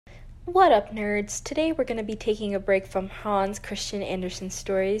What up, nerds? Today we're going to be taking a break from Hans Christian Andersen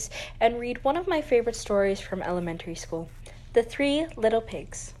stories and read one of my favorite stories from elementary school, The 3 Little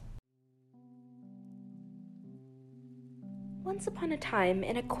Pigs. Once upon a time,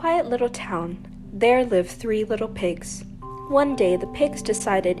 in a quiet little town, there lived 3 little pigs. One day, the pigs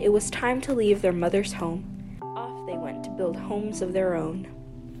decided it was time to leave their mother's home. Off they went to build homes of their own.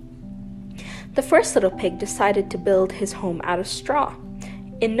 The first little pig decided to build his home out of straw.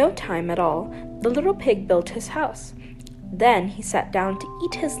 In no time at all, the little pig built his house. Then he sat down to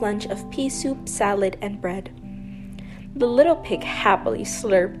eat his lunch of pea soup, salad, and bread. The little pig happily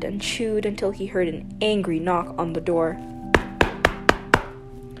slurped and chewed until he heard an angry knock on the door.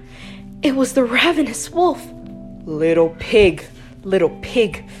 It was the ravenous wolf. Little pig, let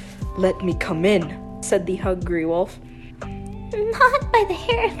me come in," said the hungry wolf. "Not by the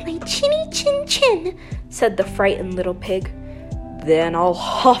hair of my chinny chin chin," said the frightened little pig. "Then I'll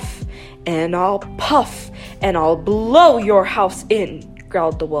huff, and I'll puff, and I'll blow your house in,"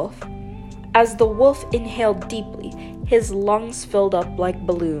 growled the wolf. As the wolf inhaled deeply, his lungs filled up like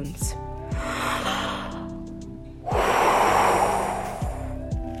balloons.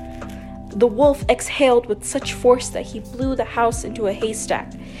 The wolf exhaled with such force that he blew the house into a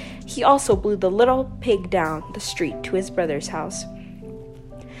haystack. He also blew the little pig down the street to his brother's house.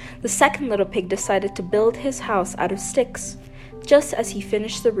 The second little pig decided to build his house out of sticks. Just as he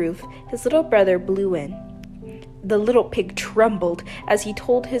finished the roof, his little brother blew in. The little pig trembled as he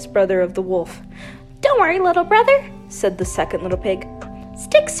told his brother of the wolf. "Don't worry, little brother," said the second little pig.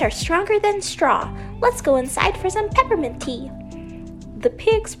 "Sticks are stronger than straw. Let's go inside for some peppermint tea." The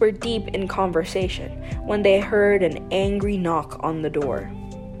pigs were deep in conversation when they heard an angry knock on the door.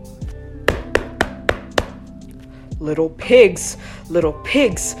 Little pigs,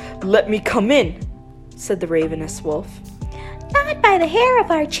 let me come in," said the ravenous wolf. "Not by the hair of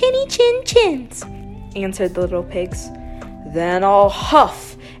our chinny chin chins," answered the little pigs. "Then I'll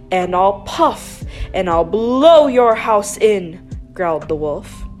huff, and I'll puff, and I'll blow your house in," growled the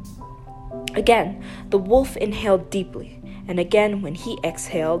wolf. Again, the wolf inhaled deeply, and again when he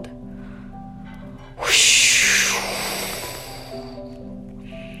exhaled, whoosh,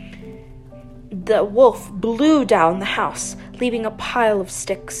 the wolf blew down the house, leaving a pile of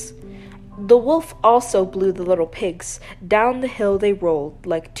sticks. The wolf also blew the little pigs. Down the hill they rolled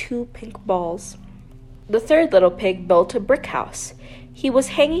like 2 pink balls. The third little pig built a brick house. He was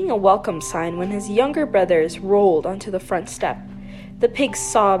hanging a welcome sign when his younger brothers rolled onto the front step. The pigs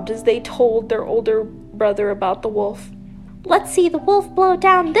sobbed as they told their older brother about the wolf. "Let's see the wolf blow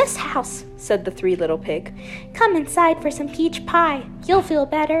down this house," said the 3 little pig. "Come inside for some peach pie. You'll feel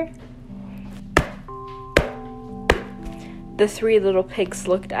better." The 3 little pigs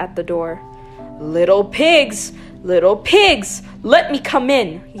looked at the door. Little pigs, let me come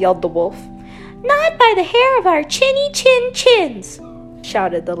in," yelled the wolf. "Not by the hair of our chinny chin chins,"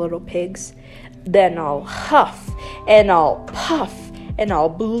 shouted the little pigs. "Then I'll huff, and I'll puff, and I'll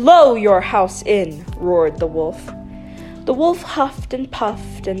blow your house in," roared the wolf. The wolf huffed and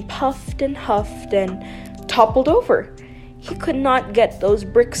puffed and puffed and huffed and toppled over. He could not get those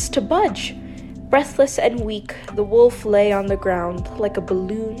bricks to budge. Breathless and weak, the wolf lay on the ground like a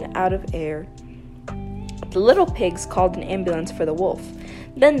balloon out of air. The little pigs called an ambulance for the wolf.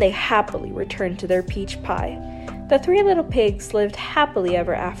 Then they happily returned to their peach pie. The 3 little pigs lived happily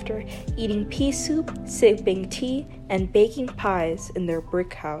ever after, eating pea soup, sipping tea, and baking pies in their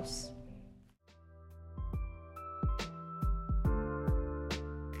brick house.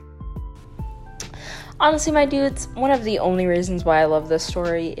 Honestly, my dudes, one of the only reasons why I love this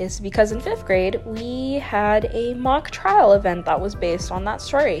story is because in 5th grade, we had a mock trial event that was based on that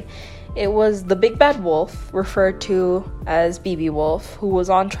story. It was the Big Bad Wolf, referred to as BB Wolf, who was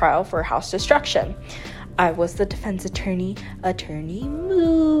on trial for house destruction. I was the defense attorney, Attorney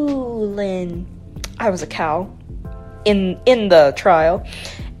Moulin. I was a cow in the trial,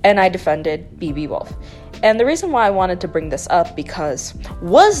 and I defended BB Wolf. And the reason why I wanted to bring this up because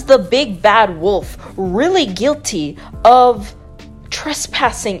was the Big Bad Wolf really guilty of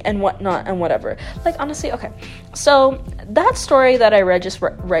trespassing and whatnot and whatever? Like, honestly, okay. So that story that I read just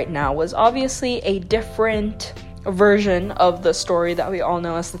right now was obviously a different version of the story that we all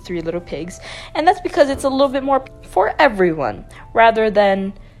know as the 3 Little Pigs. And that's because it's a little bit more for everyone rather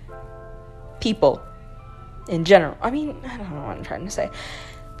than people in general. I mean, I don't know what I'm trying to say.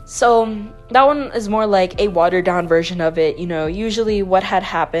 So that one is more like a watered down version of it. You know, usually what had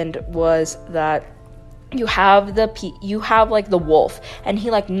happened was that you have like the wolf, and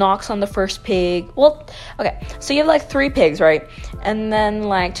he like knocks on the first pig. Well, okay, so you have like 3 pigs, right? And then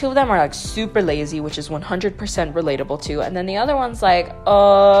like 2 of them are like super lazy, which is 100% relatable to, and then the other one's like,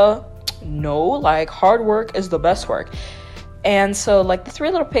 no, like, hard work is the best work. And so, like, the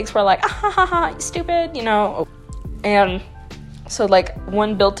three little pigs were like, ah, ha, ha, ha, stupid, you know. And so, like,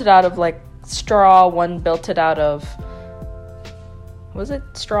 one built it out of, like, straw, one built it out of, was it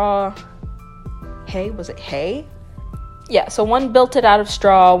straw? Hay? Was it hay? Yeah, so one built it out of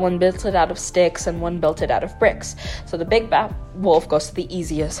straw, one built it out of sticks, and one built it out of bricks. So the big bad wolf goes to the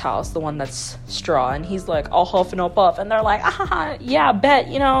easiest house, the one that's straw, and he's like, all huff and all puff, and they're like, ah, yeah, bet,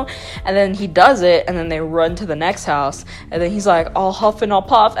 you know. And then he does it, and then they run to the next house, and then he's like, all huff and all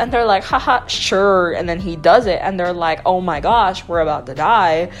puff, and they're like, haha, sure. And then he does it, and they're like, oh my gosh, we're about to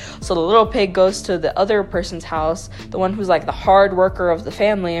die. So the little pig goes to the other person's house, the one who's like the hard worker of the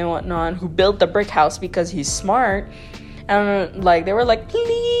family and whatnot, who built the brick house because he's smart. And, like, they were like,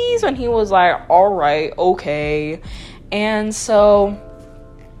 please, and he was like, all right, okay. And so,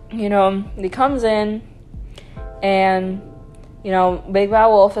 you know, he comes in, and, you know, Big Bad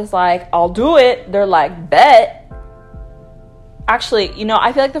Wolf is like, I'll do it. They're like, bet. Actually, you know,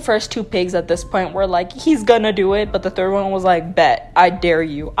 I feel like the first two pigs at this point were like, he's gonna do it, but the third one was like, bet, I dare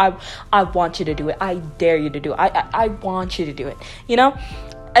you. I want you to do it. I dare you to do it. I want you to do it, you know?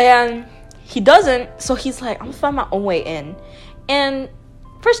 And he doesn't, so he's like, I'm gonna find my own way in. And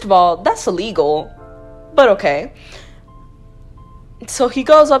first of all, that's illegal, but okay. So he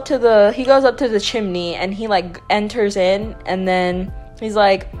goes up to the chimney, and he like enters in, and then he's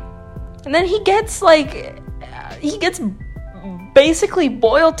like, and then he gets basically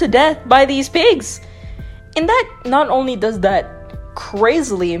boiled to death by these pigs. And that, not only does that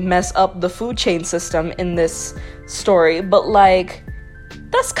crazily mess up the food chain system in this story, but like,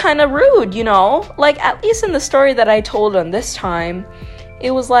 that's kind of rude, you know? Like, at least in the story that I told on this time,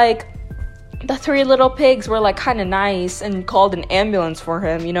 it was like, the three little pigs were like kind of nice and called an ambulance for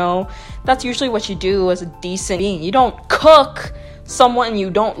him, you know? That's usually what you do as a decent being. You don't cook someone you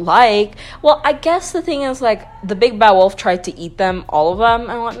don't like. Well, I guess the thing is, like, the Big Bad Wolf tried to eat them, all of them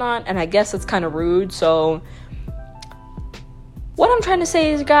and whatnot, and I guess it's kind of rude. So what I'm trying to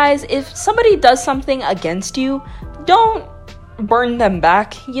say is, guys, if somebody does something against you, don't burn them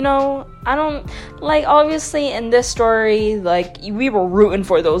back, you know? I don't, like, obviously in this story, like, we were rooting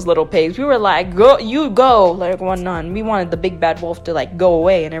for those little pigs. We were like, go, you go, like, whatnot. We wanted the Big Bad Wolf to, like, go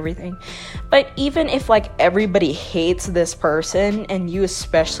away and everything. But even if, like, everybody hates this person, and you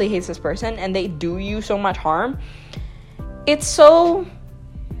especially hates this person, and they do you so much harm, it's so,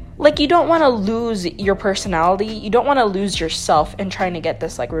 like, you don't want to lose your personality. You don't want to lose yourself in trying to get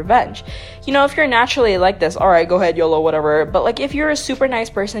this, like, revenge. You know, if you're naturally like this, all right, go ahead, YOLO, whatever. But, like, if you're a super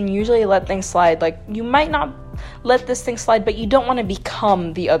nice person, you usually let things slide. Like, you might not let this thing slide, but you don't want to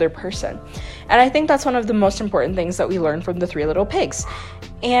become the other person. And I think that's one of the most important things that we learned from the three little pigs.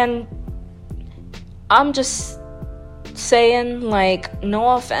 And I'm just saying, like,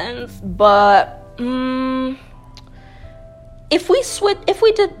 no offense, but if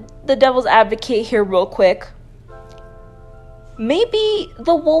we did the devil's advocate here real quick, maybe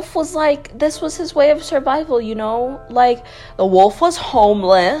the wolf was like, this was his way of survival, you know? Like, the wolf was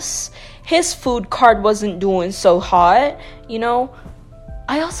homeless, his food card wasn't doing so hot, you know?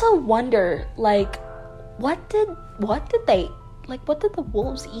 I also wonder, like, what did the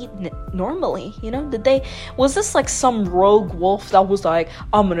wolves eat normally, you know? Was this like some rogue wolf that was like,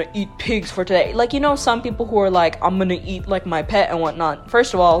 I'm gonna eat pigs for today? Like, you know, some people who are like, I'm gonna eat like my pet and whatnot.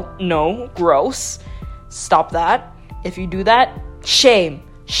 First of all, no, gross. Stop that. If you do that, shame.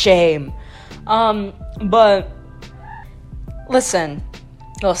 But listen.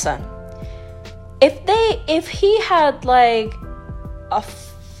 If he had like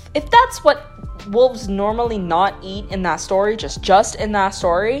if that's what wolves normally not eat in that story, just in that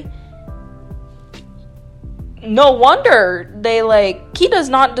story, no wonder he does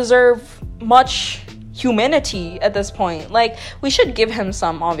not deserve much humanity at this point. Like, we should give him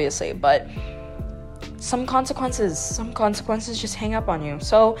some, obviously, but some consequences just hang up on you.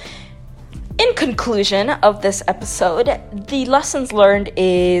 So in conclusion of this episode, the lessons learned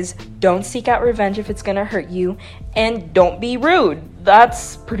is, don't seek out revenge if it's gonna hurt you, and don't be rude.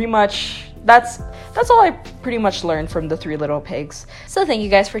 That's all I pretty much learned from the three little pigs. So thank you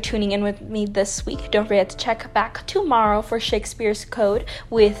guys for tuning in with me this week. Don't forget to check back tomorrow for Shakespeare's Code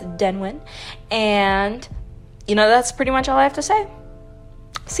with Denwin. And, you know, that's pretty much all I have to say.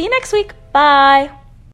 See you next week. Bye.